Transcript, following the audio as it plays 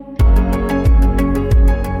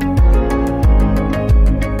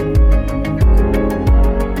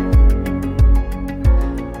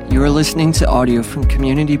listening to audio from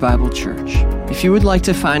Community Bible Church. If you would like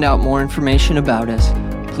to find out more information about us,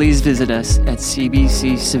 please visit us at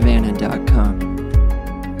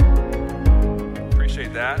cbcsavannah.com.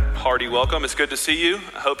 Appreciate that. Hearty welcome. It's good to see you.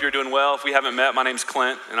 I hope you're doing well. If we haven't met, my name's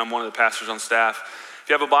Clint, and I'm one of the pastors on staff. If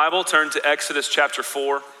you have a Bible, turn to Exodus chapter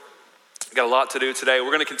 4. We've got a lot to do today. We're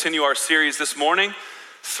going to continue our series this morning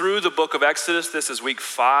through the book of Exodus. This is week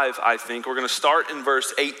 5, I think. We're going to start in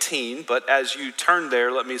verse 18, but as you turn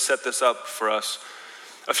there, let me set this up for us.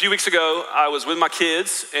 A few weeks ago, I was with my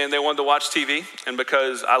kids, and they wanted to watch TV, and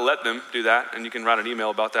because I let them do that, and you can write an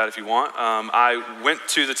email about that if you want, I went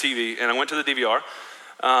to the TV, and I went to the DVR,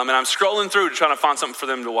 and I'm scrolling through trying to find something for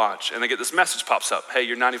them to watch, and I get this message pops up, hey,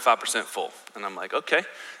 you're 95% full. And I'm like, okay,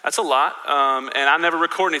 that's a lot, and I never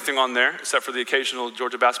record anything on there, except for the occasional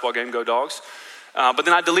Georgia basketball game, Go Dogs. But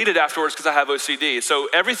then I delete it afterwards because I have OCD. So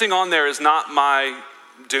everything on there is not my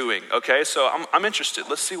doing, okay? So I'm interested.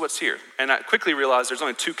 Let's see what's here. And I quickly realized there's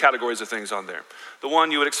only 2 categories of things on there. The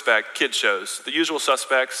one you would expect, kid shows. The usual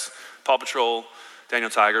suspects, Paw Patrol, Daniel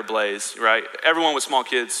Tiger, Blaze, right? Everyone with small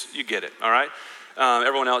kids, you get it, all right?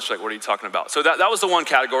 Everyone else, you're like, what are you talking about? So that was the one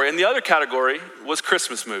category. And the other category was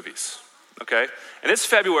Christmas movies, okay? And it's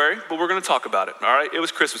February, but we're going to talk about it, all right? It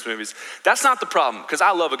was Christmas movies. That's not the problem, because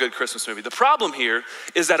I love a good Christmas movie. The problem here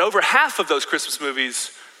is that over half of those Christmas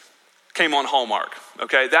movies came on Hallmark,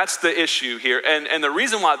 okay? That's the issue here. And the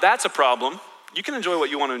reason why that's a problem, you can enjoy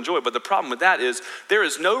what you want to enjoy, but the problem with that is there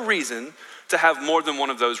is no reason to have more than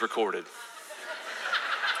one of those recorded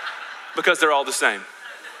because they're all the same.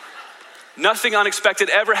 Nothing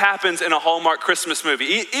unexpected ever happens in a Hallmark Christmas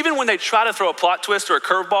movie. Even when they try to throw a plot twist or a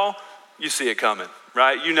curveball, you see it coming,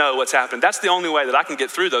 right? You know what's happened. That's the only way that I can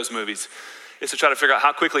get through those movies is to try to figure out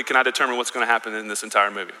how quickly can I determine what's going to happen in this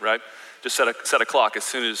entire movie, right? Just set a clock as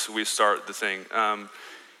soon as we start the thing.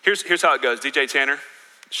 Here's how it goes. DJ Tanner,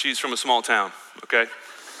 she's from a small town, okay?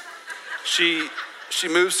 She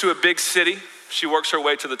moves to a big city. She works her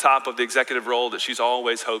way to the top of the executive role that she's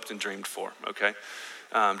always hoped and dreamed for, okay?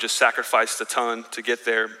 Just sacrificed a ton to get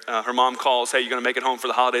there. Her mom calls, hey, you gonna make it home for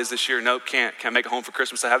the holidays this year? Nope, can't make it home for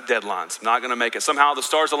Christmas. I have deadlines. I'm not gonna make it. Somehow the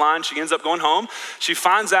stars align. She ends up going home. She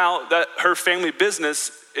finds out that her family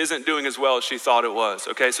business isn't doing as well as she thought it was,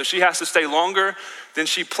 okay? So she has to stay longer than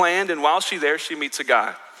she planned, and while she's there, she meets a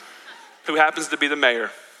guy who happens to be the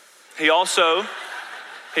mayor. He also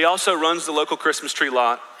runs the local Christmas tree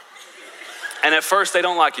lot, and at first they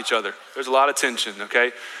don't like each other. There's a lot of tension,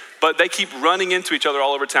 okay? But they keep running into each other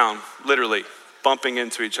all over town, literally bumping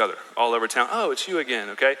into each other all over town. Oh, it's you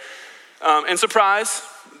again, okay? And surprise,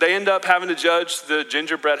 they end up having to judge the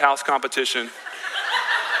gingerbread house competition.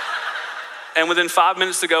 And within 5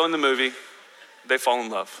 minutes to go in the movie, they fall in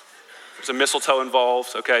love. There's a mistletoe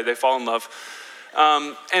involved, okay? They fall in love.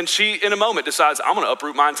 And she, in a moment, decides, I'm gonna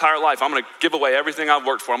uproot my entire life. I'm gonna give away everything I've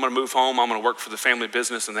worked for. I'm gonna move home. I'm gonna work for the family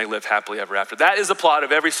business, and they live happily ever after. That is the plot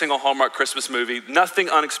of every single Hallmark Christmas movie. Nothing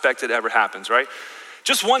unexpected ever happens, right?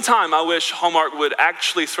 Just one time, I wish Hallmark would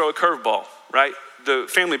actually throw a curveball, right? The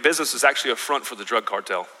family business is actually a front for the drug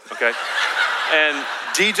cartel, okay? And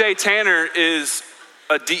DJ Tanner is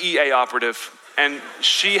a DEA operative, and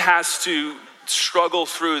she has to struggle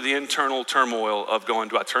through the internal turmoil of going,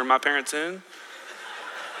 do I turn my parents in?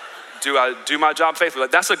 Do I do my job faithfully?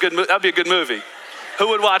 That'd be a good movie. Who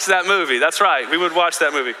would watch that movie? That's right, we would watch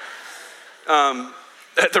that movie.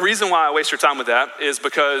 The reason why I waste your time with that is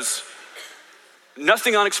because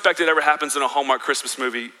nothing unexpected ever happens in a Hallmark Christmas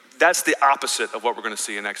movie. That's the opposite of what we're gonna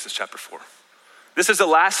see in Exodus chapter 4. This is the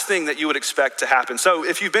last thing that you would expect to happen. So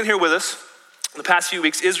if you've been here with us the past few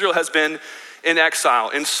weeks, Israel has been in exile,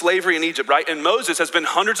 in slavery in Egypt, right? And Moses has been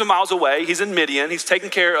hundreds of miles away. He's in Midian. He's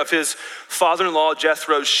taking care of his father-in-law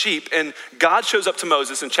Jethro's sheep. And God shows up to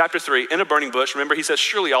Moses in chapter 3 in a burning bush. Remember, he says,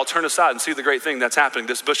 surely I'll turn aside and see the great thing that's happening.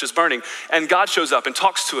 This bush is burning. And God shows up and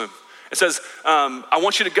talks to him and says, I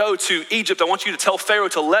want you to go to Egypt. I want you to tell Pharaoh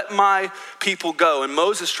to let my people go. And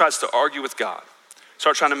Moses tries to argue with God,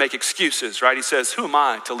 start trying to make excuses, right? He says, who am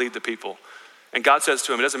I to lead the people? And God says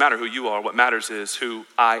to him, it doesn't matter who you are. What matters is who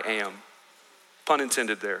I am. Pun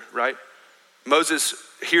intended there, right? Moses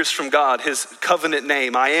hears from God, his covenant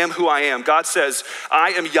name. I am who I am. God says,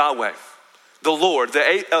 I am Yahweh, the Lord,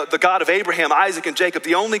 the God of Abraham, Isaac, and Jacob,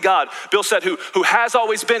 the only God. Bill said, who has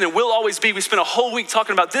always been and will always be. We spent a whole week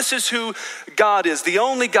talking about this is who God is, the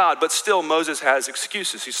only God. But still, Moses has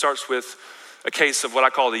excuses. He starts with a case of what I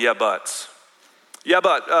call the yeah buts. Yeah,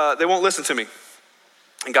 but they won't listen to me.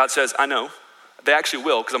 And God says, I know. They actually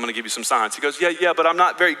will, because I'm going to give you some signs. He goes, yeah, but I'm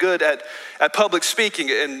not very good at public speaking.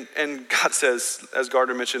 And God says, as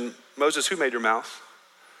Gardner mentioned, Moses, who made your mouth?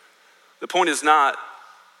 The point is not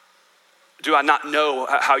Do I not know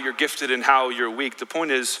how you're gifted and how you're weak? The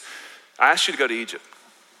point is, I asked you to go to Egypt,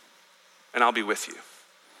 and I'll be with you.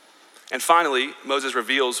 And finally, Moses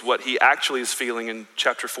reveals what he actually is feeling in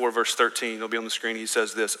chapter 4, verse 13. It'll be on the screen. He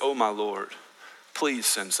says this, "Oh my Lord, please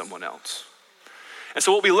send someone else." And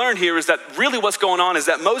so what we learn here is that really what's going on is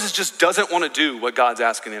that Moses just doesn't want to do what God's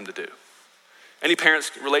asking him to do. Any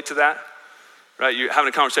parents relate to that? Right, you're having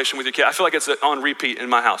a conversation with your kid. I feel like it's on repeat in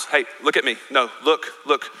my house. Hey, look at me. No, look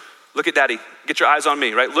at daddy. Get your eyes on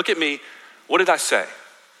me, right? Look at me. What did I say?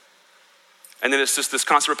 And then it's just this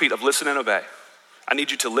constant repeat of listen and obey. I need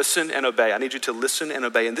you to listen and obey. I need you to listen and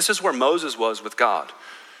obey. And this is where Moses was with God.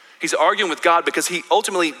 He's arguing with God because he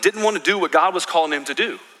ultimately didn't want to do what God was calling him to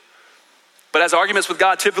do. But as arguments with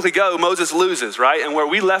God typically go, Moses loses, right? And where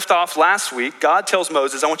we left off last week, God tells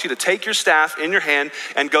Moses, I want you to take your staff in your hand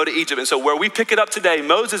and go to Egypt. And so where we pick it up today,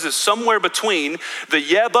 Moses is somewhere between the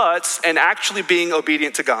yeah buts and actually being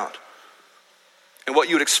obedient to God. And what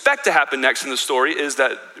you would expect to happen next in the story is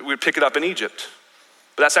that we would pick it up in Egypt.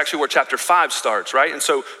 But that's actually where chapter 5 starts, right? And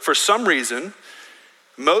so for some reason,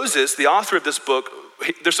 Moses, the author of this book,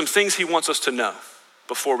 there's some things he wants us to know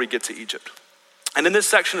before we get to Egypt. And in this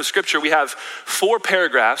section of scripture, we have 4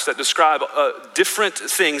 paragraphs that describe different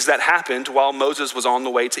things that happened while Moses was on the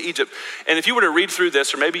way to Egypt. And if you were to read through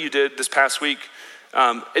this, or maybe you did this past week,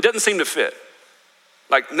 it doesn't seem to fit.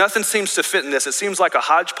 Like nothing seems to fit in this. It seems like a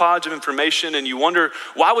hodgepodge of information, and you wonder,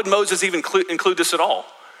 why would Moses even include this at all?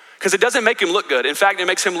 Because it doesn't make him look good. In fact, it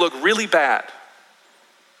makes him look really bad.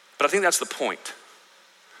 But I think that's the point.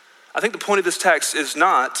 I think the point of this text is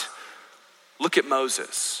not look at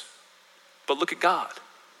Moses, but look at God.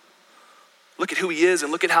 Look at who he is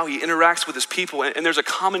and look at how he interacts with his people. And there's a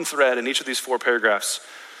common thread in each of these 4 paragraphs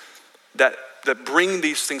that bring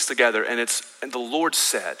these things together. And the Lord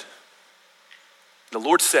said, the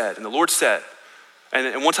Lord said, and the Lord said.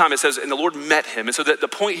 And one time it says, and the Lord met him. And so the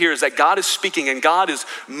point here is that God is speaking and God is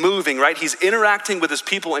moving, right? He's interacting with his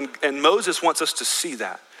people, and Moses wants us to see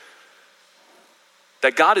that.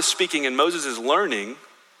 That God is speaking and Moses is learning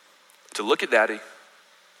to look at daddy,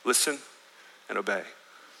 listen, and obey.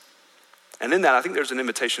 And in that, I think there's an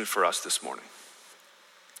invitation for us this morning.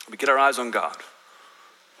 We get our eyes on God.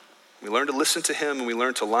 We learn to listen to him, and we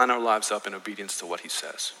learn to line our lives up in obedience to what he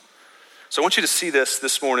says. So I want you to see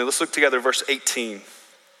this morning. Let's look together verse 18.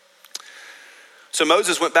 So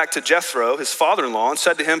Moses went back to Jethro, his father-in-law, and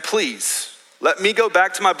said to him, please, let me go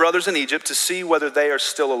back to my brothers in Egypt to see whether they are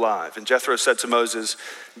still alive. And Jethro said to Moses,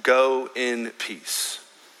 go in peace.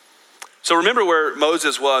 So remember where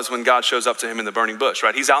Moses was when God shows up to him in the burning bush,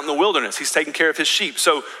 right? He's out in the wilderness. He's taking care of his sheep.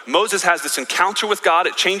 So Moses has this encounter with God.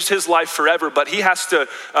 It changed his life forever, but he has to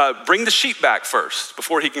bring the sheep back first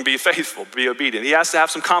before he can be faithful, be obedient. He has to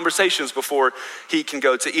have some conversations before he can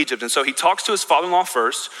go to Egypt. And so he talks to his father-in-law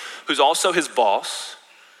first, who's also his boss,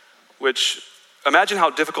 which imagine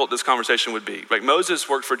how difficult this conversation would be. Like Moses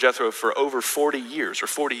worked for Jethro for over 40 years.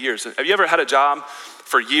 Have you ever had a job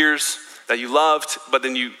for years that you loved, but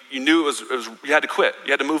then you knew you had to quit,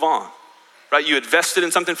 you had to move on, right? You invested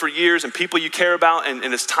in something for years and people you care about,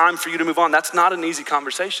 and it's time for you to move on. That's not an easy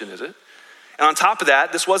conversation, is it? And on top of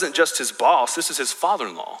that, this wasn't just his boss, this is his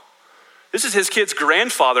father-in-law. This is his kid's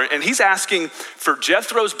grandfather, and he's asking for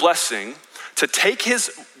Jethro's blessing to take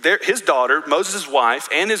his daughter, Moses' wife,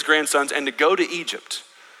 and his grandsons, and to go to Egypt.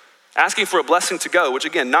 Asking for a blessing to go, which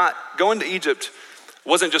again, not going to Egypt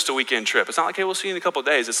wasn't just a weekend trip. It's not like, hey, we'll see you in a couple of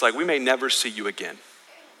days. It's like, we may never see you again.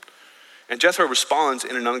 And Jethro responds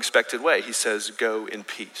in an unexpected way. He says, go in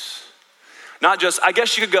peace. Not just, I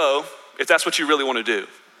guess you could go if that's what you really want to do.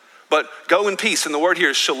 But go in peace. And the word here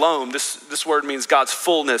is shalom. This word means God's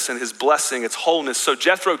fullness and his blessing, its wholeness. So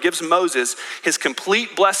Jethro gives Moses his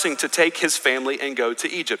complete blessing to take his family and go to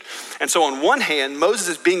Egypt. And so on one hand, Moses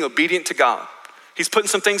is being obedient to God. He's putting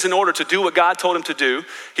some things in order to do what God told him to do.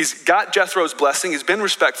 He's got Jethro's blessing. He's been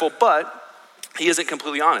respectful, but he isn't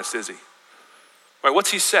completely honest, is he? Right,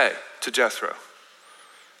 what's he say to Jethro?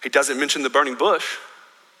 He doesn't mention the burning bush.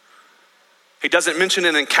 He doesn't mention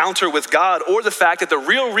an encounter with God or the fact that the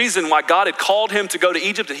real reason why God had called him to go to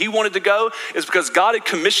Egypt and he wanted to go is because God had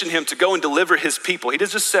commissioned him to go and deliver his people. He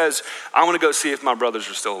just says, I want to go see if my brothers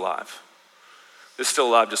are still alive. This still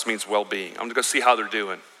alive just means well-being. I'm going to go see how they're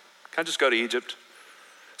doing. Can I just go to Egypt?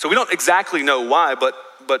 So we don't exactly know why, but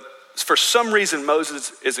for some reason,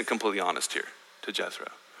 Moses isn't completely honest here to Jethro.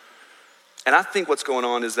 And I think what's going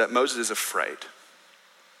on is that Moses is afraid.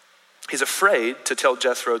 He's afraid to tell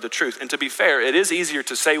Jethro the truth. And to be fair, it is easier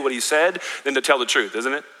to say what he said than to tell the truth,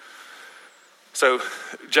 isn't it? So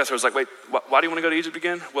Jethro's like, wait, why do you want to go to Egypt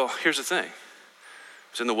again? Well, here's the thing.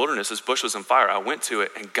 I was in the wilderness, this bush was on fire. I went to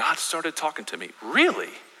it and God started talking to me. Really?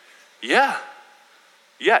 Yeah.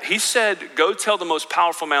 He said, go tell the most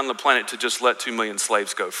powerful man on the planet to just let 2 million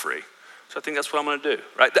slaves go free. So I think that's what I'm gonna do,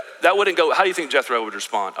 right? That wouldn't go, how do you think Jethro would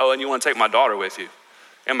respond? Oh, and you wanna take my daughter with you?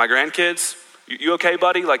 And my grandkids? You okay,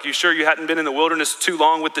 buddy? Like, you sure you hadn't been in the wilderness too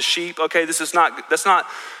long with the sheep? Okay, that's not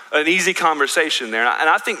an easy conversation there. And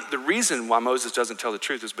I think the reason why Moses doesn't tell the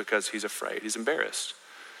truth is because he's afraid, he's embarrassed.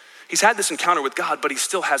 He's had this encounter with God, but he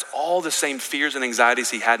still has all the same fears and anxieties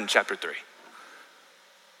he had in chapter 3.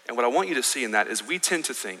 And what I want you to see in that is we tend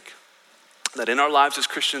to think that in our lives as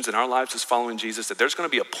Christians, in our lives as following Jesus, that there's gonna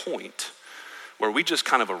be a point where we just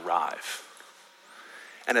kind of arrive.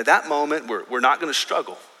 And at that moment, we're not gonna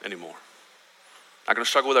struggle anymore. Not gonna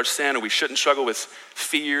struggle with our sin, or we shouldn't struggle with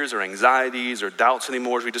fears or anxieties or doubts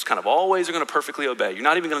anymore. We just kind of always are gonna perfectly obey. You're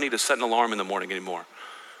not even gonna need to set an alarm in the morning anymore.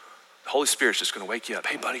 The Holy Spirit's just gonna wake you up.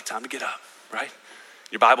 Hey buddy, time to get up, right?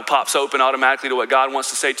 Your Bible pops open automatically to what God wants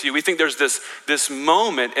to say to you. We think there's this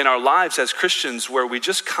moment in our lives as Christians where we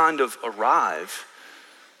just kind of arrive.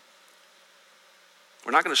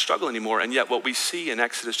 We're not gonna struggle anymore, and yet what we see in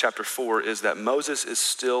Exodus chapter 4 is that Moses is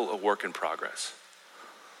still a work in progress.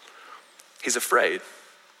 He's afraid.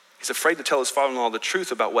 He's afraid to tell his father-in-law the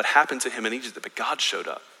truth about what happened to him in Egypt, but God showed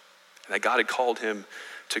up and that God had called him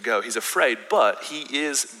to go. He's afraid, but he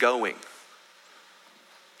is going.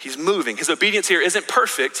 He's moving. His obedience here isn't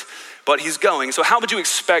perfect, but he's going. So how would you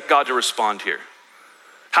expect God to respond here?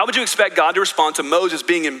 How would you expect God to respond to Moses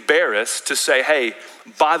being embarrassed to say, hey,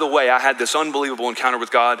 by the way, I had this unbelievable encounter with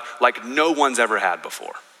God like no one's ever had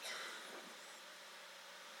before?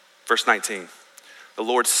 Verse 19, the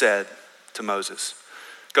Lord said to Moses,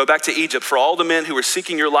 go back to Egypt, for all the men who were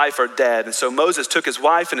seeking your life are dead. And so Moses took his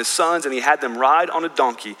wife and his sons and he had them ride on a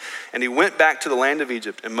donkey, and he went back to the land of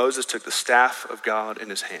Egypt, and Moses took the staff of God in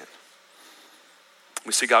his hand.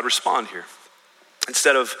 We see God respond here.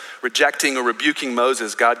 Instead of rejecting or rebuking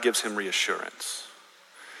Moses, God gives him reassurance.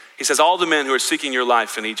 He says, all the men who are seeking your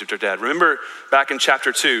life in Egypt are dead. Remember back in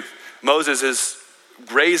chapter 2, Moses is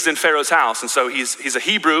raised in Pharaoh's house. And so he's a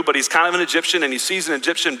Hebrew, but he's kind of an Egyptian, and he sees an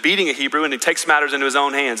Egyptian beating a Hebrew, and he takes matters into his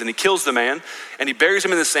own hands, and he kills the man, and he buries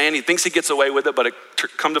him in the sand. He thinks he gets away with it, but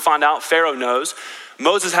come to find out, Pharaoh knows.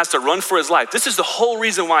 Moses has to run for his life. This is the whole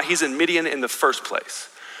reason why he's in Midian in the first place.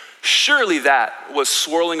 Surely that was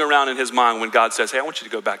swirling around in his mind when God says, hey, I want you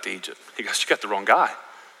to go back to Egypt. He goes, you got the wrong guy.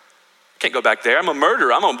 Can't go back there. I'm a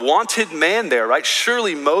murderer. I'm a wanted man there, right?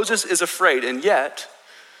 Surely Moses is afraid, and yet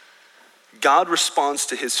God responds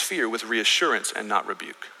to his fear with reassurance and not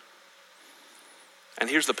rebuke. And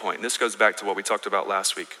here's the point. This goes back to what we talked about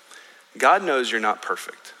last week. God knows you're not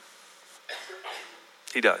perfect.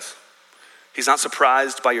 He does. He's not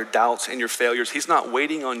surprised by your doubts and your failures. He's not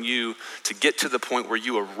waiting on you to get to the point where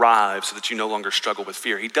you arrive so that you no longer struggle with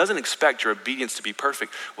fear. He doesn't expect your obedience to be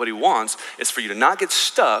perfect. What he wants is for you to not get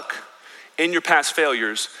stuck in your past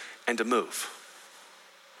failures and to move.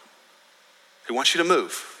 He wants you to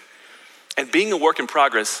move. And being a work in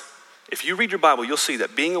progress, if you read your Bible, you'll see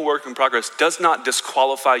that being a work in progress does not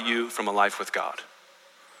disqualify you from a life with God.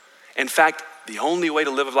 In fact, the only way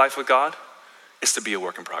to live a life with God is to be a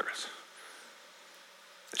work in progress.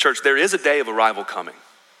 Church, there is a day of arrival coming.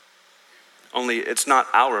 Only it's not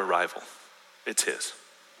our arrival, it's his.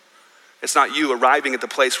 It's not you arriving at the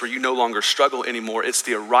place where you no longer struggle anymore. It's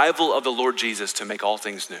the arrival of the Lord Jesus to make all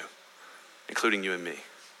things new, including you and me.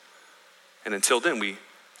 And until then, we,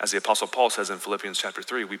 as the Apostle Paul says in Philippians chapter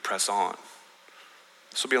 3, we press on.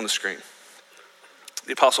 This will be on the screen.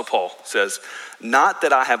 The Apostle Paul says, not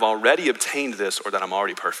that I have already obtained this or that I'm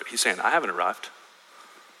already perfect. He's saying, I haven't arrived.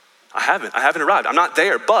 I haven't arrived. I'm not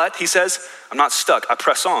there, but he says, I'm not stuck. I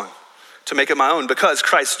press on to make it my own because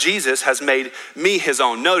Christ Jesus has made me his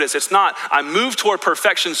own. Notice, it's not, I move toward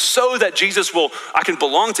perfection so that I can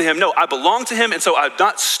belong to him. No, I belong to him, and so I'm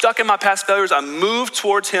not stuck in my past failures. I move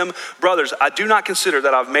towards him. Brothers, I do not consider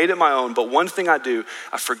that I've made it my own, but one thing I do,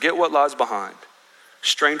 I forget what lies behind.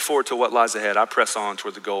 Strain forward to what lies ahead. I press on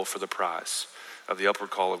toward the goal for the prize of the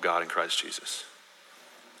upward call of God in Christ Jesus.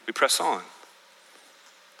 We press on,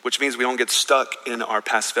 which means we don't get stuck in our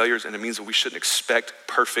past failures, and it means that we shouldn't expect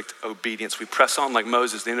perfect obedience. We press on like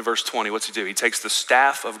Moses. The end of verse 20, what's he do? He takes the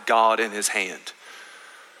staff of God in his hand.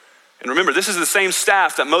 And remember, this is the same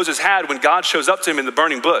staff that Moses had when God shows up to him in the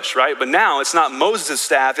burning bush, right? But now it's not Moses'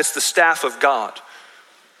 staff, it's the staff of God.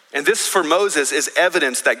 And this for Moses is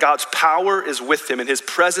evidence that God's power is with him and his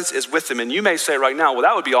presence is with him. And you may say right now, well,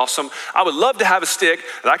 that would be awesome. I would love to have a stick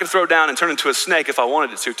that I could throw down and turn into a snake if I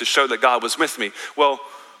wanted it to show that God was with me. Well,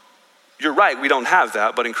 you're right, we don't have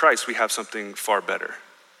that, but in Christ we have something far better.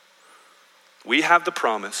 We have the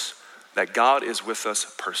promise that God is with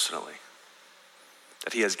us personally,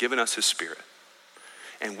 that he has given us his Spirit.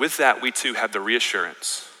 And with that, we too have the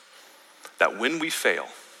reassurance that when we fail,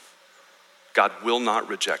 God will not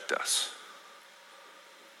reject us.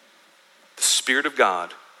 The Spirit of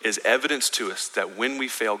God is evidence to us that when we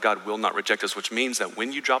fail, God will not reject us, which means that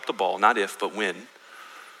when you drop the ball, not if, but when,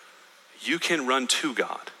 you can run to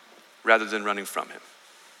God rather than running from him.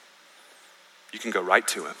 You can go right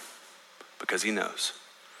to him because he knows.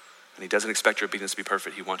 And he doesn't expect your obedience to be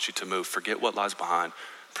perfect. He wants you to move. Forget what lies behind,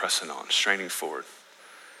 pressing on, straining forward.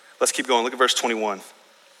 Let's keep going. Look at verse 21.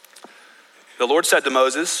 The Lord said to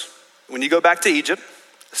Moses, when you go back to Egypt,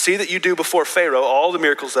 see that you do before Pharaoh all the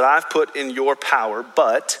miracles that I've put in your power,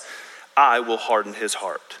 but I will harden his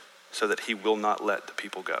heart so that he will not let the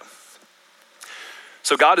people go.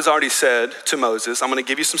 So God has already said to Moses, I'm going to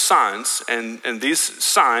give you some signs, and these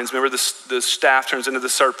signs, remember the staff turns into the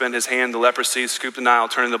serpent, his hand, the leprosy, scoop the Nile,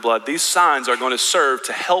 turn into blood. These signs are going to serve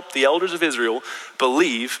to help the elders of Israel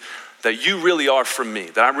believe that you really are from me,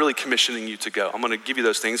 that I'm really commissioning you to go. I'm going to give you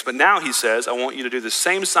those things. But now he says, I want you to do the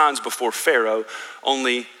same signs before Pharaoh,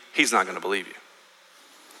 only he's not going to believe you.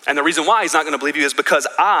 And the reason why he's not going to believe you is because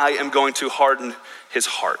I am going to harden his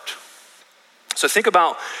heart. So think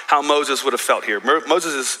about how Moses would have felt here.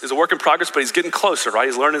 Moses is a work in progress, but he's getting closer, right?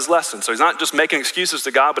 He's learned his lesson. So he's not just making excuses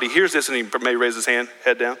to God, but he hears this and he may raise his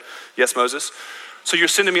head down. Yes, Moses. So you're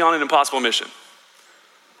sending me on an impossible mission.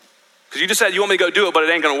 Because you just said you want me to go do it, but it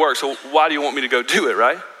ain't going to work. So why do you want me to go do it,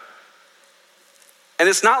 right? And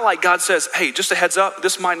it's not like God says, hey, just a heads up,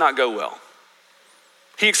 this might not go well.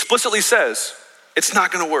 He explicitly says, it's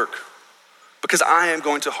not going to work because I am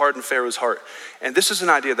going to harden Pharaoh's heart. And this is an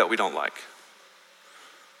idea that we don't like.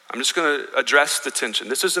 I'm just going to address the tension.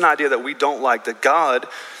 This is an idea that we don't like, that God,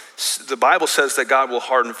 the Bible says that God will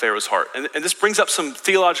harden Pharaoh's heart. And this brings up some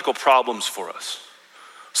theological problems for us.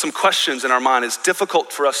 Some questions in our mind. It's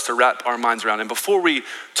difficult for us to wrap our minds around. And before we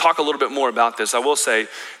talk a little bit more about this, I will say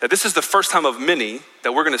that this is the first time of many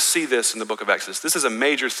that we're going to see this in the book of Exodus. This is a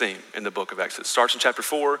major theme in the book of Exodus. It starts in chapter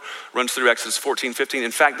 4, runs through Exodus 14, 15.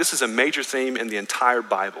 In fact, this is a major theme in the entire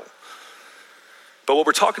Bible. But what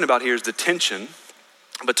we're talking about here is the tension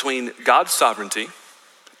between God's sovereignty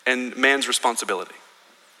and man's responsibility.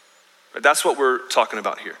 That's what we're talking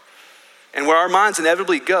about here. And where our minds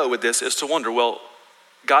inevitably go with this is to wonder, well,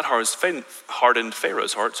 God hardened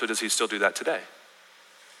Pharaoh's heart, so does he still do that today?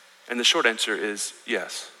 And the short answer is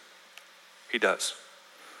yes, he does.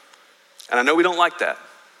 And I know we don't like that,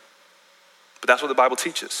 but that's what the Bible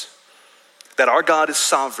teaches, that our God is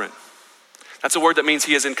sovereign. That's a word that means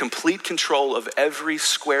he is in complete control of every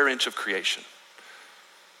square inch of creation.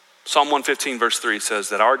 Psalm 115 verse 3 says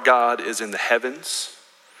that our God is in the heavens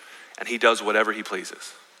and he does whatever he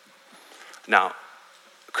pleases. Now,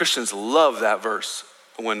 Christians love that verse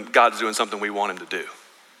when God's doing something we want him to do.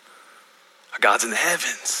 God's in the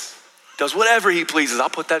heavens, does whatever he pleases.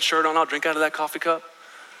 I'll put that shirt on, I'll drink out of that coffee cup.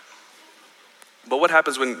 But what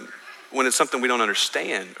happens when it's something we don't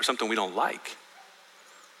understand or something we don't like?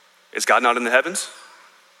 Is God not in the heavens?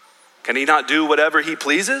 Can he not do whatever he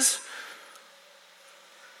pleases?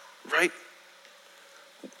 Right?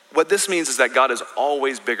 What this means is that God is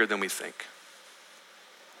always bigger than we think.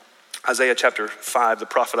 Isaiah chapter 5, the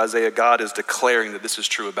prophet Isaiah, God is declaring that this is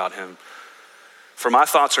true about him. For my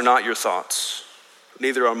thoughts are not your thoughts,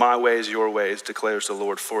 neither are my ways your ways, declares the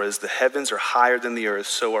Lord. For as the heavens are higher than the earth,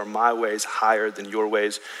 so are my ways higher than your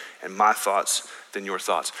ways, and my thoughts than your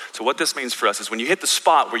thoughts. So what this means for us is when you hit the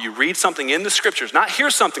spot where you read something in the scriptures, not hear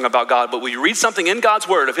something about God, but when you read something in God's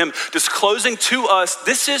word of him disclosing to us,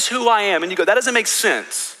 this is who I am, and you go, that doesn't make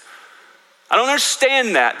sense. I don't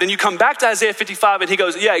understand that. Then you come back to Isaiah 55 and he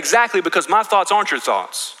goes, yeah, exactly, because my thoughts aren't your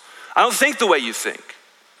thoughts. I don't think the way you think.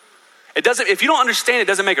 If you don't understand, it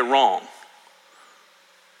doesn't make it wrong.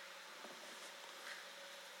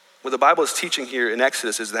 What the Bible is teaching here in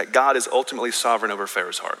Exodus is that God is ultimately sovereign over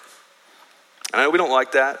Pharaoh's heart. And I know we don't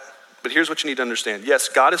like that, but here's what you need to understand. Yes,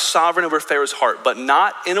 God is sovereign over Pharaoh's heart, but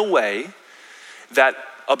not in a way that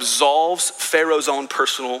absolves Pharaoh's own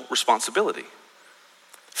personal responsibility.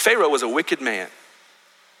 Pharaoh was a wicked man.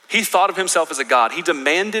 He thought of himself as a god. He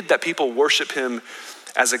demanded that people worship him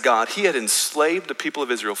as a god. He had enslaved the people of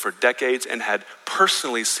Israel for decades and had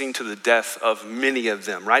personally seen to the death of many of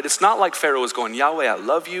them, right? It's not like Pharaoh was going, Yahweh, I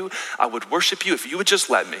love you. I would worship you if you would just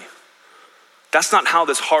let me. That's not how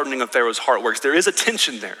this hardening of Pharaoh's heart works. There is a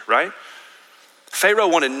tension there, right? Pharaoh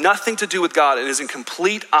wanted nothing to do with God and is in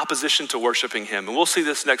complete opposition to worshiping him. And we'll see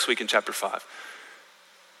this next week in chapter 5.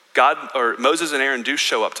 Moses and Aaron do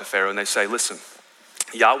show up to Pharaoh and they say, listen,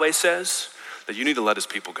 Yahweh says that you need to let his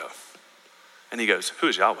people go. And he goes, who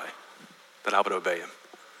is Yahweh that I would obey him?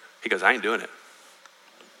 He goes, I ain't doing it.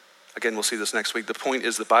 Again, we'll see this next week. The point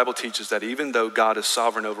is the Bible teaches that even though God is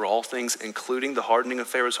sovereign over all things, including the hardening of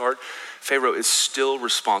Pharaoh's heart, Pharaoh is still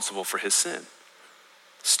responsible for his sin,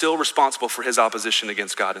 still responsible for his opposition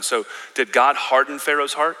against God. And so did God harden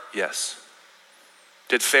Pharaoh's heart? Yes.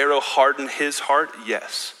 Did Pharaoh harden his heart?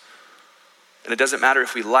 Yes. And it doesn't matter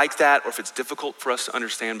if we like that or if it's difficult for us to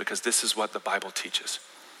understand, because this is what the Bible teaches.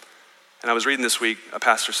 And I was reading this week, a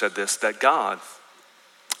pastor said this, that God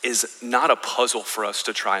is not a puzzle for us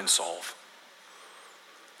to try and solve.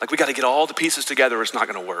 Like we got to get all the pieces together or it's not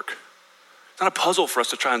going to work. It's not a puzzle for us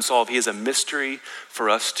to try and solve. He is a mystery for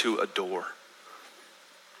us to adore.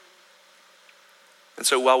 And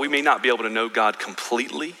so while we may not be able to know God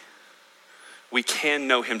completely, we can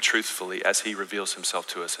know him truthfully as he reveals himself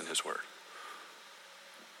to us in his word.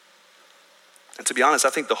 And to be honest, I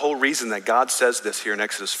think the whole reason that God says this here in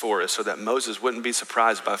Exodus 4 is so that Moses wouldn't be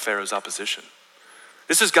surprised by Pharaoh's opposition.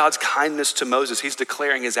 This is God's kindness to Moses. He's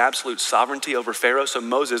declaring his absolute sovereignty over Pharaoh, so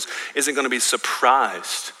Moses isn't going to be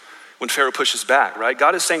surprised when Pharaoh pushes back, right?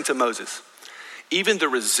 God is saying to Moses, even the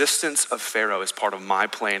resistance of Pharaoh is part of my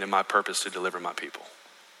plan and my purpose to deliver my people.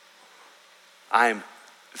 I am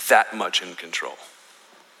that much in control.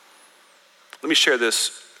 Let me share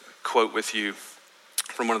this quote with you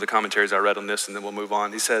from one of the commentaries I read on this, and then we'll move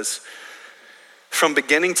on. He says, from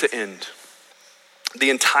beginning to end, the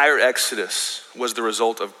entire Exodus was the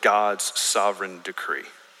result of God's sovereign decree.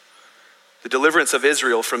 The deliverance of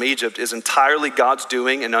Israel from Egypt is entirely God's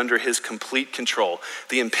doing and under his complete control.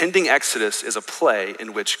 The impending Exodus is a play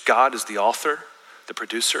in which God is the author, the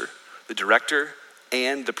producer, the director,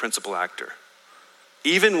 and the principal actor.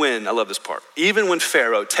 Even when, I love this part, even when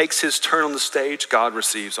Pharaoh takes his turn on the stage, God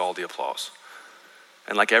receives all the applause.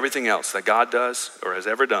 And like everything else that God does or has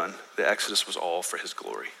ever done, the Exodus was all for his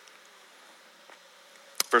glory.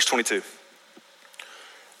 Verse 22,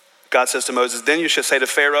 God says to Moses, then you shall say to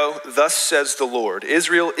Pharaoh, thus says the Lord,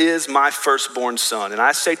 Israel is my firstborn son. And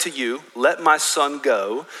I say to you, let my son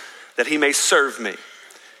go that he may serve me.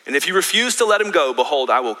 And if you refuse to let him go, behold,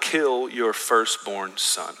 I will kill your firstborn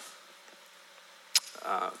son.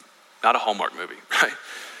 Not a Hallmark movie, right?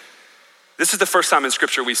 This is the first time in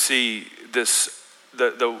scripture we see this,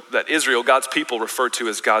 that Israel, God's people, referred to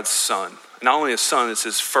as God's son. Not only his son, it's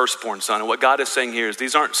his firstborn son. And what God is saying here is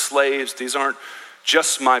these aren't slaves, these aren't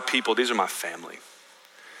just my people, these are my family.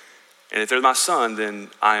 And if they're my son, then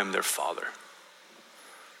I am their father.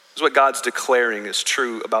 This is what God's declaring is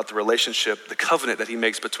true about the relationship, the covenant that he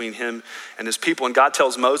makes between him and his people. And God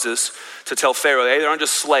tells Moses to tell Pharaoh, hey, they aren't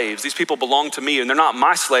just slaves. These people belong to me and they're not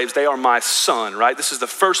my slaves, they are my son, right? This is the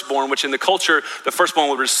firstborn, which in the culture, the firstborn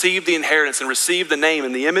would receive the inheritance and receive the name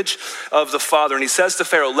and the image of the father. And he says to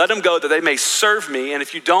Pharaoh, let them go that they may serve me. And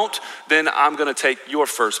if you don't, then I'm gonna take your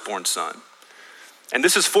firstborn son. And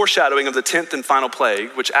this is foreshadowing of the 10th and final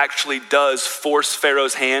plague, which actually does force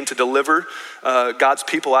Pharaoh's hand to deliver God's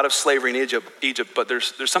people out of slavery in Egypt. But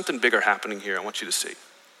there's something bigger happening here I want you to see.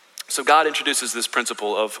 So God introduces this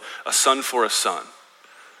principle of a son for a son.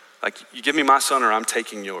 Like, you give me my son or I'm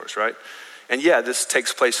taking yours, right? And yeah, this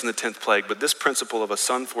takes place in the 10th plague, but this principle of a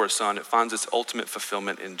son for a son, it finds its ultimate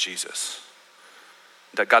fulfillment in Jesus.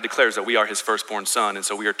 That God declares that we are his firstborn son, and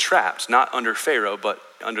so we are trapped, not under Pharaoh, but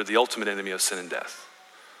under the ultimate enemy of sin and death.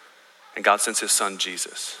 And God sends his son,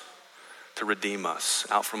 Jesus, to redeem us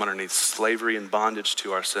out from underneath slavery and bondage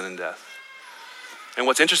to our sin and death. And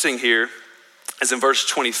what's interesting here is in verse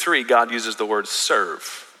 23, God uses the word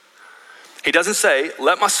serve. He doesn't say,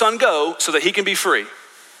 let my son go so that he can be free.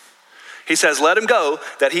 He says, let him go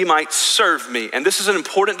that he might serve me. And this is an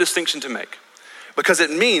important distinction to make, because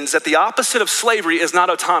it means that the opposite of slavery is not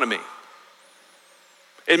autonomy.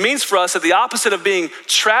 It means for us that the opposite of being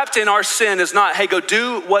trapped in our sin is not, hey, go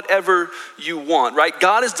do whatever you want, right?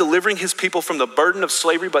 God is delivering his people from the burden of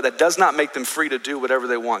slavery, but that does not make them free to do whatever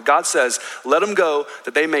they want. God says, let them go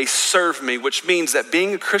that they may serve me, which means that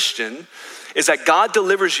being a Christian is that God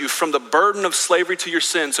delivers you from the burden of slavery to your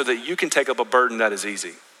sin so that you can take up a burden that is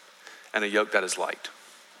easy and a yoke that is light.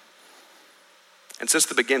 And since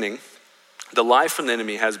the beginning, the lie from the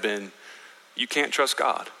enemy has been, you can't trust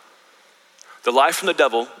God. The lie from the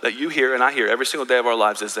devil that you hear and I hear every single day of our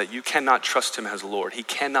lives is that you cannot trust him as Lord. He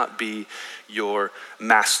cannot be your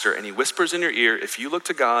master. And he whispers in your ear, if you look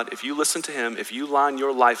to God, if you listen to him, if you line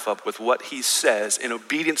your life up with what he says in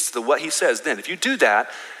obedience to what he says, then if you do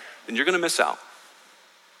that, then you're gonna miss out.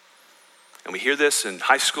 And we hear this in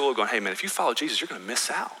high school going, hey man, if you follow Jesus, you're gonna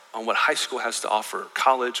miss out on what high school has to offer,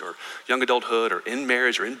 college or young adulthood or in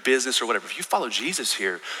marriage or in business or whatever. If you follow Jesus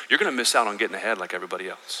here, you're gonna miss out on getting ahead like everybody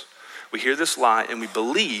else. We hear this lie and we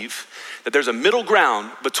believe that there's a middle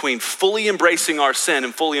ground between fully embracing our sin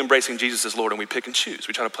and fully embracing Jesus as Lord, and we pick and choose.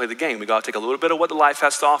 We try to play the game. We got to take a little bit of what the life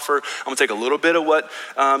has to offer. I'm gonna take a little bit of what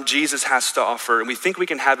Jesus has to offer, and we think we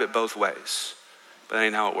can have it both ways, but that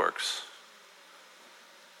ain't how it works.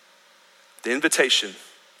 The invitation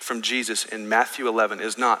from Jesus in Matthew 11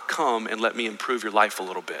 is not, come and let me improve your life a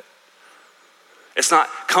little bit. It's not,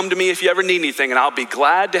 come to me if you ever need anything and I'll be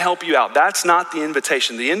glad to help you out. That's not the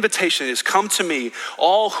invitation. The invitation is, come to me,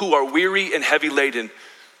 all who are weary and heavy laden,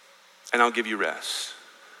 and I'll give you rest.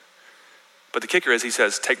 But the kicker is, he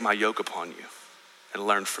says, take my yoke upon you and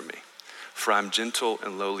learn from me, for I'm gentle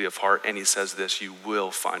and lowly of heart. And he says this, you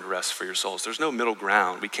will find rest for your souls. There's no middle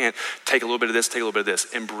ground. We can't take a little bit of this, take a little bit of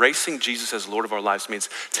this. Embracing Jesus as Lord of our lives means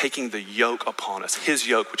taking the yoke upon us, his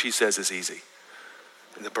yoke, which he says is easy,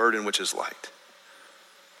 and the burden which is light.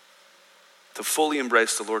 To fully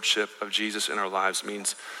embrace the lordship of Jesus in our lives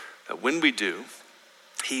means that when we do,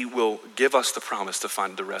 he will give us the promise to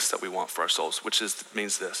find the rest that we want for our souls, which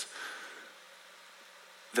means this.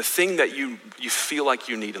 The thing that you feel like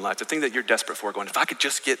you need in life, the thing that you're desperate for, going, if I could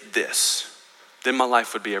just get this, then my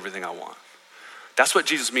life would be everything I want. That's what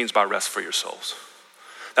Jesus means by rest for your souls.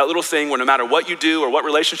 That little thing where no matter what you do or what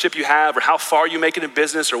relationship you have or how far you make it in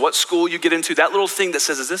business or what school you get into, that little thing that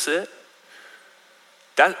says, is this it?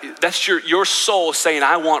 That's your soul saying,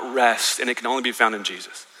 I want rest, and it can only be found in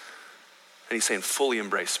Jesus. And he's saying, fully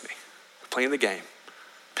embrace me. We're playing the game,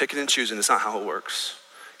 picking and choosing. It's not how it works.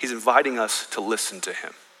 He's inviting us to listen to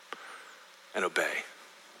him and obey,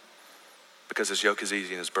 because his yoke is easy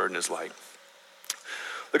and his burden is light.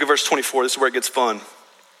 Look at verse 24. This is where it gets fun.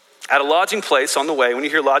 At a lodging place on the way, when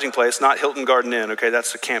you hear lodging place, not Hilton Garden Inn, okay,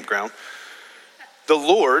 that's a campground. The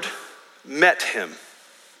Lord met him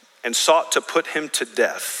and sought to put him to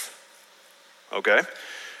death. Okay,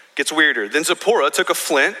 gets weirder. Then Zipporah took a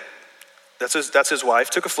flint, that's his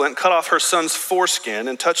wife, took a flint, cut off her son's foreskin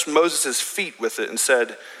and touched Moses' feet with it and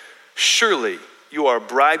said, surely you are a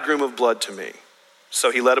bridegroom of blood to me.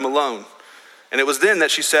 So he let him alone. And it was then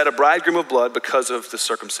that she said, a bridegroom of blood because of the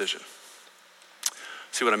circumcision.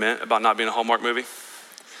 See what I meant about not being a Hallmark movie?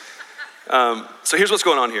 So here's what's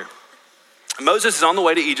going on here. Moses is on the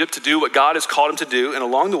way to Egypt to do what God has called him to do, and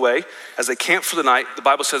along the way, as they camp for the night, the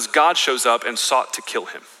Bible says God shows up and sought to kill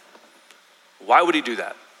him. Why would he do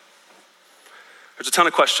that? There's a ton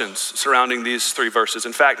of questions surrounding these three verses.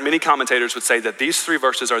 In fact, many commentators would say that these three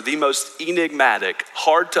verses are the most enigmatic,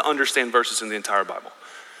 hard to understand verses in the entire Bible.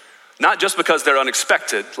 Not just because they're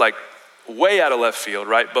unexpected, like way out of left field,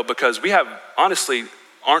 right? But because we honestly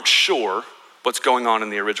aren't sure what's going on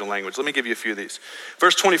in the original language. Let me give you a few of these.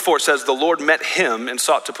 Verse 24 says, the Lord met him and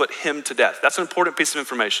sought to put him to death. That's an important piece of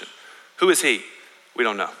information. Who is he? We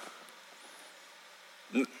don't know.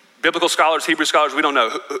 Biblical scholars, Hebrew scholars, we don't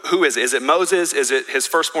know. Who is it? Is it Moses? Is it his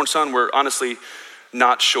firstborn son? We're honestly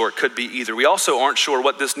not sure. It could be either. We also aren't sure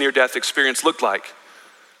what this near-death experience looked like,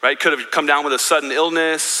 right? Could have come down with a sudden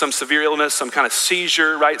illness, some severe illness, some kind of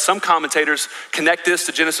seizure, right? Some commentators connect this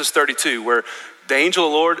to Genesis 32, where the angel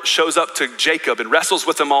of the Lord shows up to Jacob and wrestles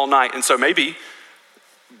with him all night. And so maybe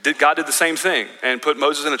God did the same thing and put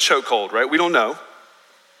Moses in a chokehold, right? We don't know.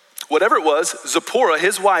 Whatever it was, Zipporah,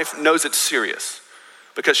 his wife, knows it's serious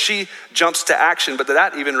because she jumps to action, but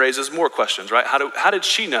that even raises more questions, right? How did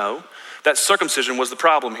she know that circumcision was the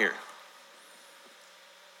problem here?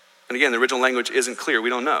 And again, the original language isn't clear. We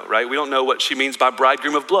don't know, right? We don't know what she means by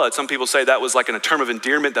bridegroom of blood. Some people say that was like a term of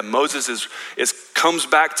endearment, that Moses comes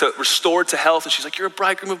back to restored to health, and she's like, you're a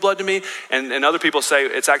bridegroom of blood to me. And other people say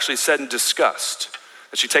it's actually said in disgust,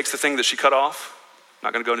 that she takes the thing that she cut off. I'm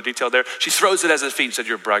not gonna go into detail there. She throws it at his feet and said,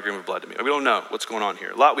 you're a bridegroom of blood to me. We don't know what's going on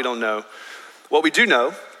here. A lot we don't know. What we do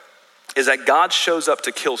know is that God shows up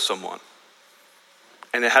to kill someone,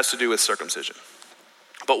 and it has to do with circumcision.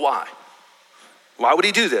 But why? Why would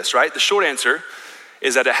he do this, right? The short answer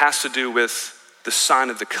is that it has to do with the sign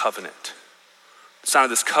of the covenant. The sign of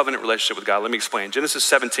this covenant relationship with God. Let me explain. Genesis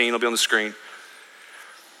 17, it'll be on the screen.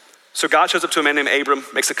 So God shows up to a man named Abram,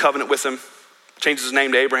 makes a covenant with him, changes his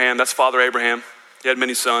name to Abraham. That's Father Abraham. He had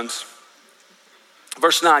many sons.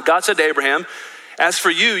 Verse 9, God said to Abraham, as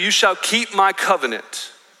for you, you shall keep my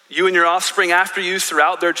covenant, you and your offspring after you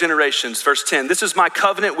throughout their generations. Verse 10, this is my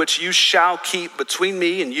covenant which you shall keep between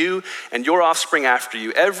me and you and your offspring after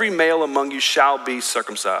you. Every male among you shall be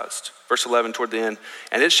circumcised. Verse 11 toward the end,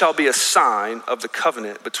 and it shall be a sign of the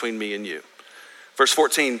covenant between me and you. Verse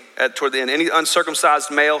 14 toward the end, any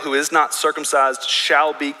uncircumcised male who is not circumcised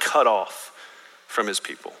shall be cut off from his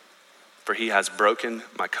people, for he has broken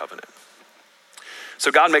my covenant. So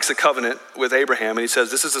God makes a covenant with Abraham, and he says,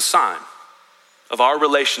 this is a sign of our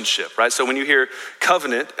relationship, right? So when you hear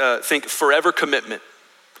covenant, think forever commitment.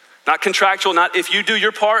 Not contractual, not if you do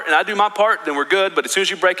your part and I do my part, then we're good, but as soon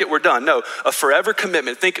as you break it, we're done. No, a forever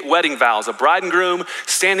commitment. Think wedding vows, a bride and groom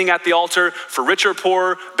standing at the altar for richer or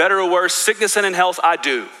poorer, better or worse, sickness and in health, I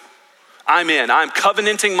do. I'm in. I'm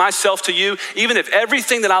covenanting myself to you. Even if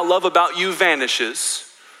everything that I love about you vanishes,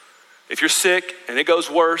 if you're sick and it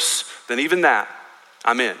goes worse, then even that,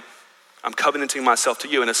 I'm in. I'm covenanting myself to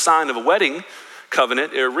you. And a sign of a wedding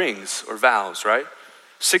covenant are rings or vows, right?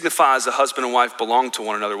 Signifies the husband and wife belong to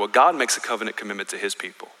one another. Well, God makes a covenant commitment to his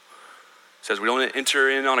people. It says we don't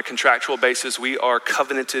enter in on a contractual basis. We are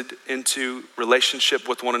covenanted into relationship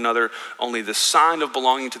with one another. Only the sign of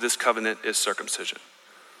belonging to this covenant is circumcision.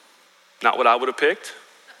 Not what I would have picked.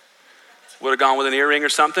 Would have gone with an earring or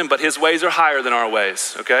something, but his ways are higher than our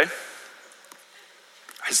ways, okay?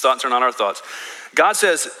 His thoughts are not our thoughts. God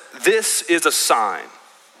says, this is a sign.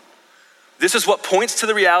 This is what points to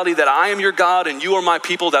the reality that I am your God and you are my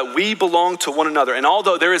people, that we belong to one another. And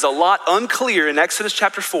although there is a lot unclear in Exodus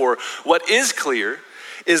chapter 4, what is clear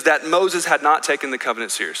is that Moses had not taken the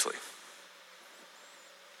covenant seriously.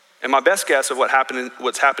 And my best guess of what's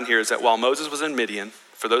happened here is that while Moses was in Midian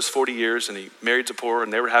for those 40 years and he married Zipporah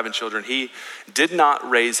and they were having children, he did not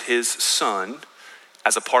raise his son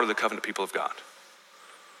as a part of the covenant people of God.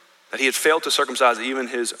 That he had failed to circumcise even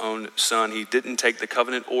his own son. He didn't take the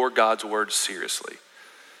covenant or God's word seriously.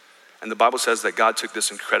 And the Bible says that God took this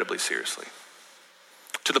incredibly seriously,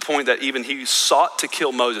 to the point that even he sought to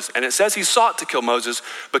kill Moses. And it says he sought to kill Moses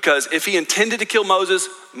because if he intended to kill Moses,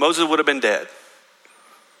 Moses would have been dead.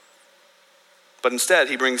 But instead,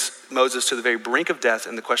 he brings Moses to the very brink of death,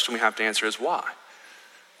 and the question we have to answer is why?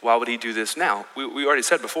 Why would he do this now? We already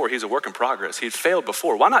said before, he's a work in progress. He had failed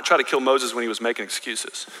before. Why not try to kill Moses when he was making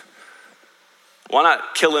excuses? Why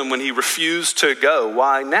not kill him when he refused to go?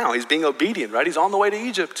 Why now? He's being obedient, right? He's on the way to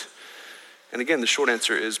Egypt. And again, the short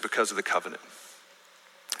answer is because of the covenant.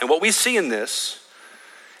 And what we see in this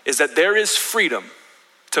is that there is freedom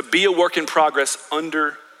to be a work in progress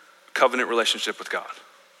under covenant relationship with God.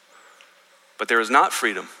 But there is not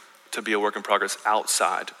freedom to be a work in progress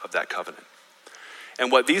outside of that covenant.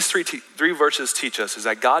 And what these three verses teach us is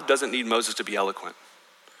that God doesn't need Moses to be eloquent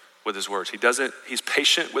with his words. He's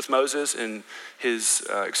patient with Moses in his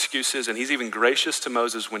excuses, and he's even gracious to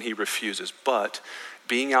Moses when he refuses. But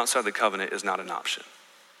being outside the covenant is not an option.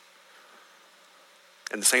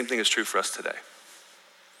 And the same thing is true for us today.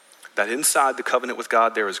 That inside the covenant with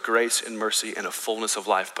God, there is grace and mercy and a fullness of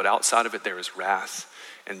life, but outside of it, there is wrath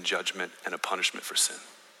and judgment and a punishment for sin.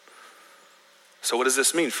 So what does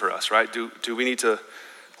this mean for us, right? Do we need to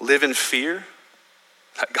live in fear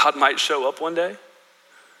that God might show up one day?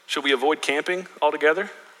 Should we avoid camping altogether?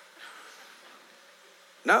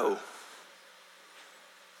 No,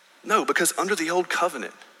 because under the old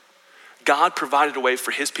covenant, God provided a way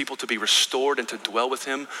for his people to be restored and to dwell with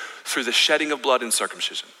him through the shedding of blood and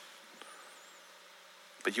circumcision.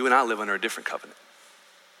 But you and I live under a different covenant.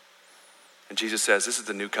 And Jesus says, this is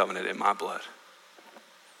the new covenant in my blood.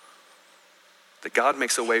 That God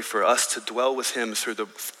makes a way for us to dwell with him through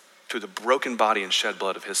the broken body and shed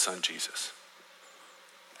blood of his son, Jesus.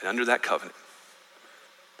 And under that covenant,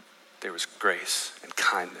 there is grace and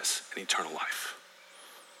kindness and eternal life.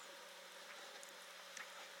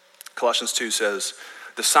 Colossians 2 says,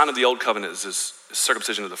 the sign of the old covenant is this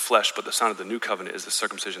circumcision of the flesh, but the sign of the new covenant is the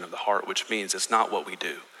circumcision of the heart, which means it's not what we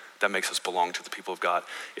do that makes us belong to the people of God.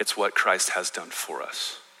 It's what Christ has done for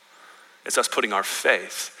us. It's us putting our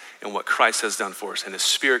faith in what Christ has done for us, and his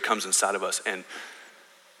spirit comes inside of us, and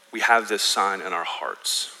we have this sign in our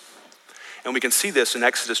hearts. And we can see this in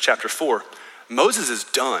Exodus chapter 4. Moses is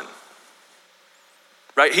done,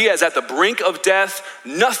 right? He is at the brink of death.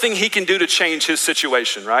 Nothing he can do to change his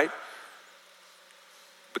situation, right?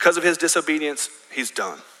 Because of his disobedience, he's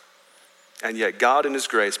done. And yet God in his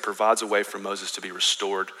grace provides a way for Moses to be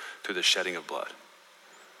restored through the shedding of blood.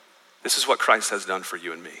 This is what Christ has done for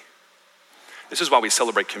you and me. This is why we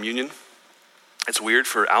celebrate communion. It's weird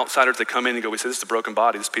for outsiders to come in and go, we say, this is the broken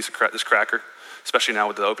body, this piece of this cracker, especially now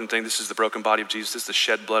with the open thing, this is the broken body of Jesus, this is the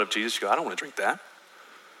shed blood of Jesus. You go, I don't want to drink that.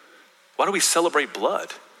 Why do we celebrate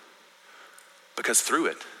blood? Because through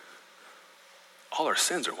it, all our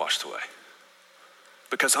sins are washed away.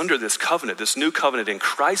 Because under this covenant, this new covenant in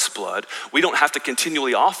Christ's blood, we don't have to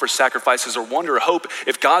continually offer sacrifices or wonder or hope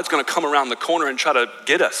if God's going to come around the corner and try to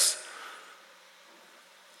get us.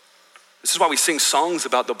 This is why we sing songs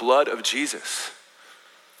about the blood of Jesus.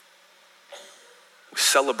 We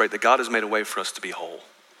celebrate that God has made a way for us to be whole,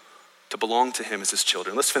 to belong to him as his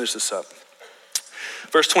children. Let's finish this up.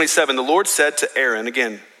 Verse 27, the Lord said to Aaron,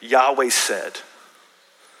 again, Yahweh said,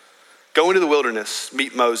 Go into the wilderness,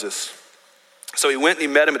 meet Moses. So he went and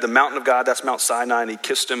he met him at the mountain of God, that's Mount Sinai, and he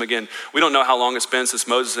kissed him again. We don't know how long it's been since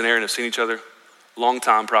Moses and Aaron have seen each other. Long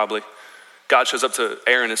time probably. God shows up to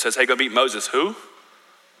Aaron and says, hey, go meet Moses. Who?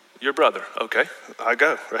 Your brother. Okay, I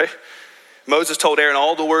go, right? Moses told Aaron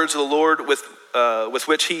all the words of the Lord with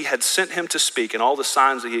which he had sent him to speak and all the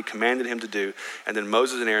signs that he had commanded him to do. And then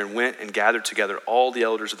Moses and Aaron went and gathered together all the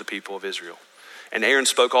elders of the people of Israel. And Aaron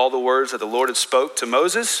spoke all the words that the Lord had spoke to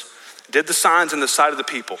Moses, did the signs in the sight of the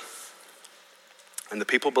people. And the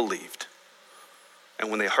people believed. And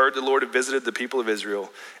when they heard the Lord had visited the people of Israel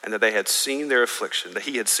and that they had seen their affliction, that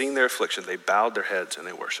he had seen their affliction, they bowed their heads and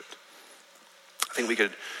they worshiped. I think we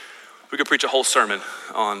could preach a whole sermon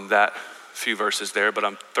on that few verses there, but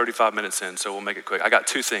I'm 35 minutes in, so we'll make it quick. I got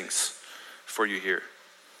two things for you here.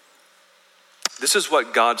 This is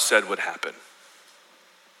what God said would happen.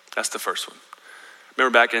 That's the first one.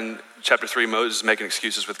 Remember back in chapter 3, Moses is making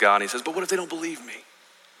excuses with God, and he says, but what if they don't believe me?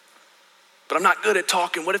 But I'm not good at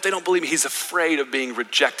talking. What if they don't believe me? He's afraid of being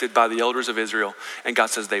rejected by the elders of Israel, and God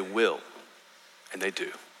says they will, and they do.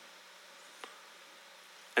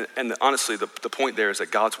 And honestly, the point there is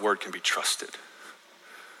that God's word can be trusted.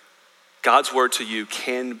 God's word to you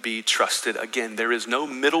can be trusted. Again, there is no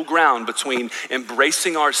middle ground between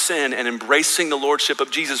embracing our sin and embracing the lordship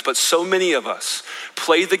of Jesus. But so many of us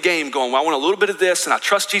play the game going, well, I want a little bit of this and I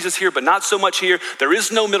trust Jesus here, but not so much here. There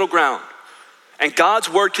is no middle ground. And God's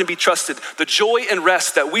word can be trusted. The joy and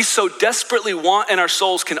rest that we so desperately want in our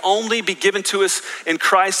souls can only be given to us in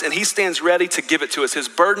Christ, and he stands ready to give it to us. His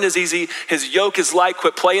burden is easy. His yoke is light.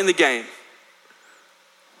 Quit playing the game.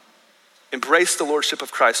 Embrace the lordship of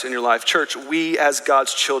Christ in your life. Church, we as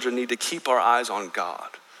God's children need to keep our eyes on God.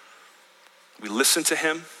 We listen to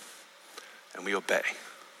him and we obey.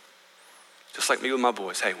 Just like me with my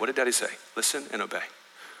boys. Hey, what did daddy say? Listen and obey.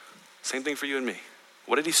 Same thing for you and me.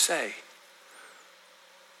 What did he say?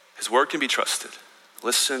 His word can be trusted.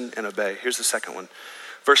 Listen and obey. Here's the second one.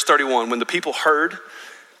 Verse 31, when the people heard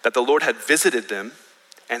that the Lord had visited them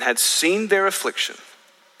and had seen their affliction,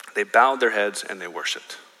 they bowed their heads and they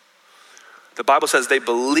worshiped. The Bible says they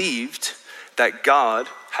believed that God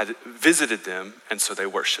had visited them, and so they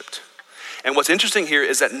worshiped. And what's interesting here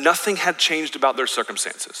is that nothing had changed about their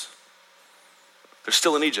circumstances. They're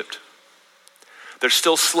still in Egypt. They're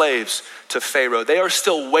still slaves to Pharaoh. They are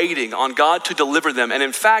still waiting on God to deliver them. And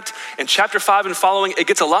in fact, in chapter 5 and following, it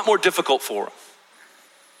gets a lot more difficult for them.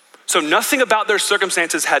 So nothing about their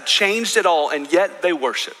circumstances had changed at all, and yet they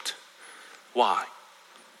worshiped. Why?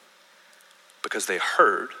 Because they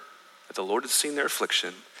heard that the Lord had seen their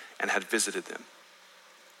affliction and had visited them.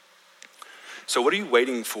 So what are you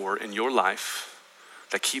waiting for in your life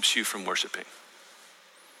that keeps you from worshiping?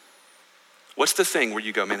 What's the thing where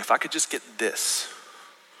you go, man, if I could just get this,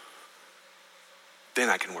 then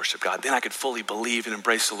I can worship God. Then I could fully believe and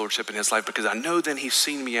embrace the lordship in his life because I know then he's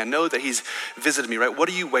seen me. I know that he's visited me, right? What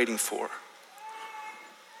are you waiting for?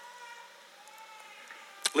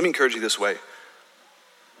 Let me encourage you this way.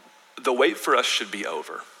 The wait for us should be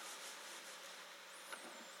over.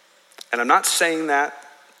 And I'm not saying that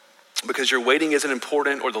because your waiting isn't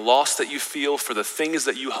important or the loss that you feel for the things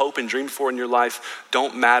that you hope and dream for in your life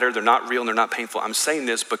don't matter. They're not real and they're not painful. I'm saying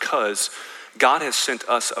this because God has sent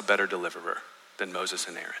us a better deliverer than Moses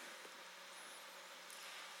and Aaron.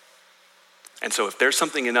 And so if there's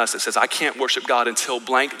something in us that says, I can't worship God until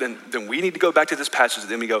blank, then we need to go back to this passage.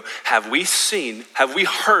 And then we go, have we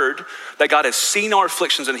heard that God has seen our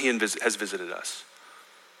afflictions and he has visited us?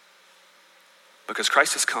 Because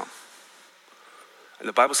Christ has come. And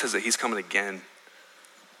the Bible says that he's coming again.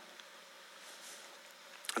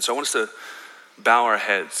 And so I want us to bow our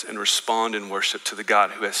heads and respond in worship to the God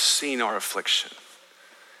who has seen our affliction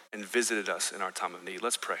and visited us in our time of need.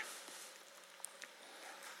 Let's pray.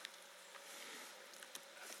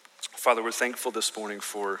 Father, we're thankful this morning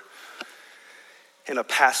for in a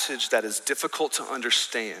passage that is difficult to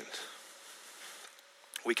understand,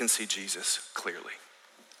 we can see Jesus clearly.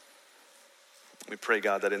 We pray,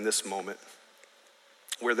 God, that in this moment,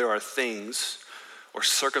 where there are things or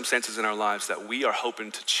circumstances in our lives that we are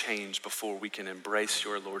hoping to change before we can embrace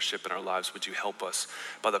your lordship in our lives, would you help us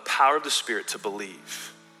by the power of the Spirit to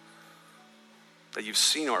believe that you've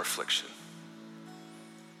seen our affliction,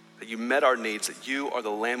 that you met our needs, that you are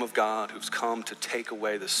the Lamb of God who's come to take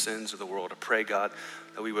away the sins of the world. I pray, God,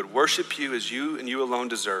 that we would worship you as you and you alone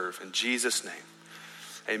deserve. In Jesus' name,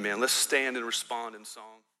 amen. Let's stand and respond in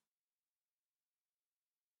song.